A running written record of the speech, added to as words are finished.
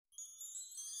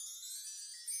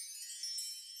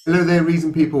Hello there,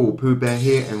 Reason People, Pooh Bear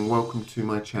here, and welcome to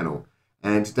my channel.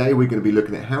 And today we're going to be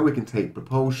looking at how we can take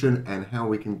Propulsion and how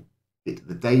we can get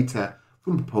the data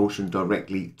from Propulsion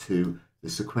directly to the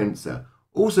sequencer.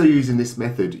 Also using this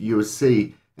method, you will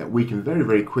see that we can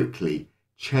very quickly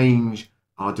change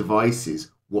our devices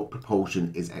what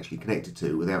Propulsion is actually connected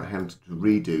to without having to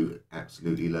redo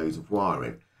absolutely loads of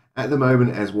wiring. At the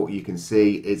moment, as what you can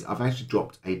see is I've actually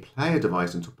dropped a player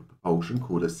device on top of Propulsion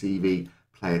called a CV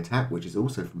Player Tap, which is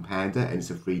also from Panda, and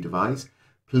it's a free device.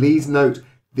 Please note,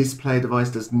 this player device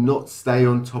does not stay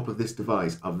on top of this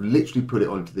device. I've literally put it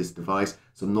onto this device,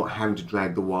 so I'm not having to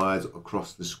drag the wires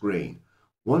across the screen.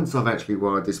 Once I've actually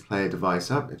wired this player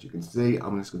device up, as you can see,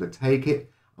 I'm just going to take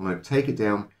it,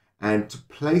 down, and to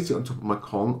place it on top of my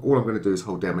Kong, all I'm going to do is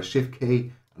hold down my Shift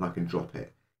key, and I can drop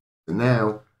it. So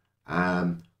now,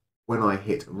 when I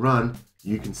hit run,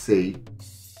 you can see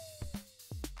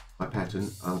my pattern.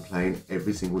 I'm playing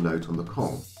every single note on the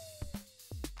Kong.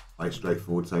 Quite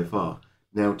straightforward so far.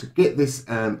 Now to get this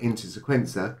into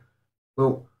sequencer,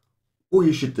 well, all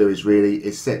you should do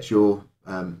is set your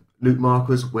loop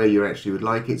markers where you actually would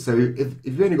like it. So if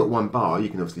you've only got one bar, you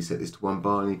can obviously set this to one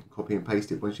bar and you can copy and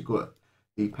paste it once you've got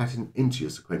the pattern into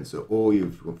your sequencer, or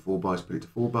you've got 4 bars, put it to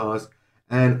 4 bars,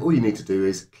 and all you need to do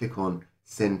is click on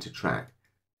send to track.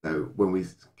 So when we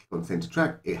click on send to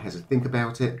track, it has a think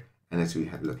about it. And as we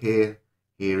have a look here,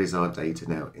 here is our data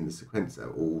now in the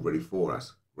sequencer, all ready for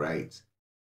us. Great.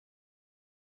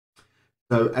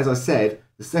 So as I said,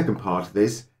 the second part of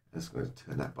this, I'm just going to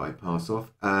turn that bypass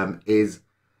off, is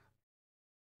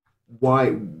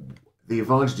why the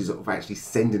advantages of actually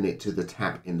sending it to the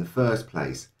tap in the first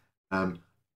place.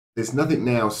 There's nothing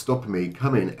now stopping me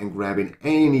coming and grabbing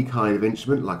any kind of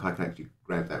instrument, like I can actually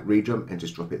grab that redrum and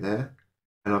just drop it there.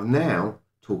 And I'm now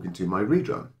talking to my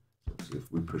redrum. So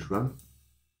if we push run,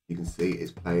 you can see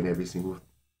it's playing every single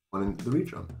one in the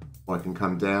redrum. Or I can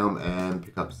come down and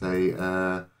pick up, say,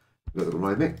 got the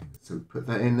rhythmic. So we put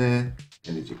that in there,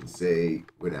 and as you can see,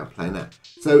 we're now playing that.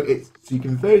 So you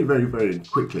can very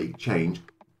quickly change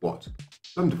what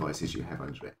drum devices you have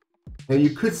under it. Now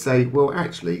you could say, well,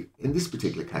 actually, in this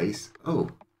particular case, oh,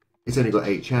 it's only got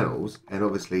 8 channels, and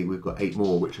obviously we've got 8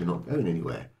 more which are not going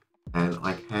anywhere. And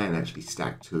I can actually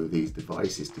stack 2 of these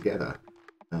devices together.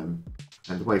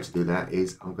 And the way to do that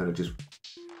is I'm going to just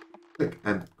click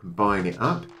and combine it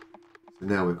up. So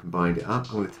now we've combined it up.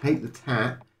 I'm going to take the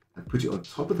tap and put it on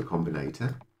top of the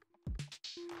combinator,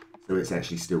 so it's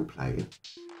actually still playing.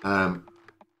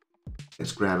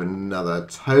 Let's grab another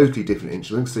totally different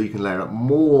instrument so you can layer up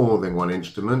more than one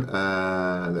instrument.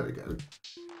 There we go.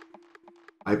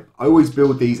 I always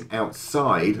build these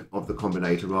outside of the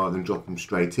combinator rather than drop them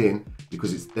straight in,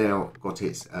 because it's now got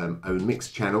its own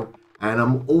mix channel. And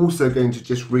I'm also going to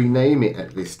just rename it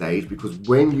at this stage, because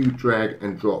when you drag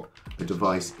and drop a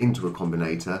device into a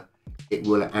combinator, it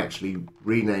will actually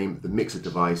rename the mixer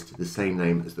device to the same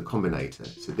name as the combinator.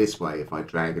 So this way, if I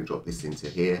drag and drop this into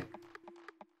here,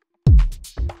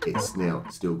 it's now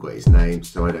still got its name,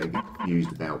 so I don't get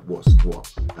confused about what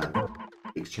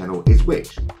mix channel is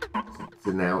which.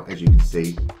 So now, as you can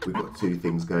see, we've got 2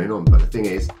 things going on. But the thing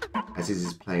is, as this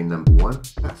is playing number 1,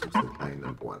 that's also playing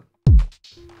number 1.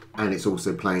 And it's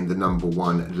also playing the number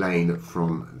 1 lane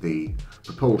from the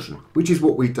Propulsion, which is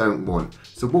what we don't want.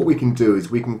 So what we can do is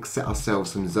we can set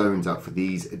ourselves some zones up for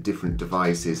these different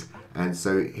devices. And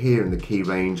so here in the key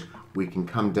range, we can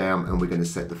come down and we're going to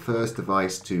set the first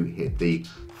device to hit the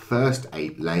first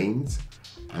 8 lanes.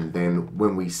 And then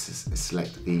when we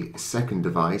select the second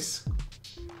device,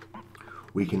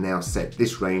 we can now set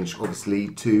this range obviously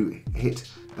to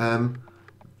hit the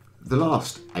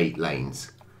last 8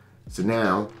 lanes. So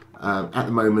now, at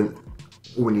the moment,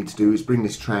 all we need to do is bring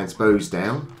this transpose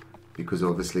down, because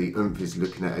obviously is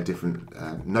looking at a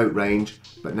different note range,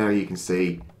 but now you can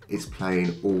see it's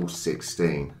playing all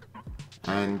 16.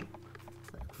 And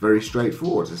very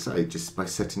straightforward, as I say, just by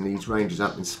setting these ranges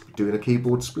up and doing a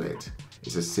keyboard split.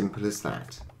 It's as simple as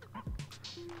that.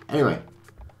 Anyway,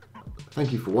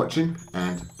 thank you for watching,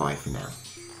 and bye for now.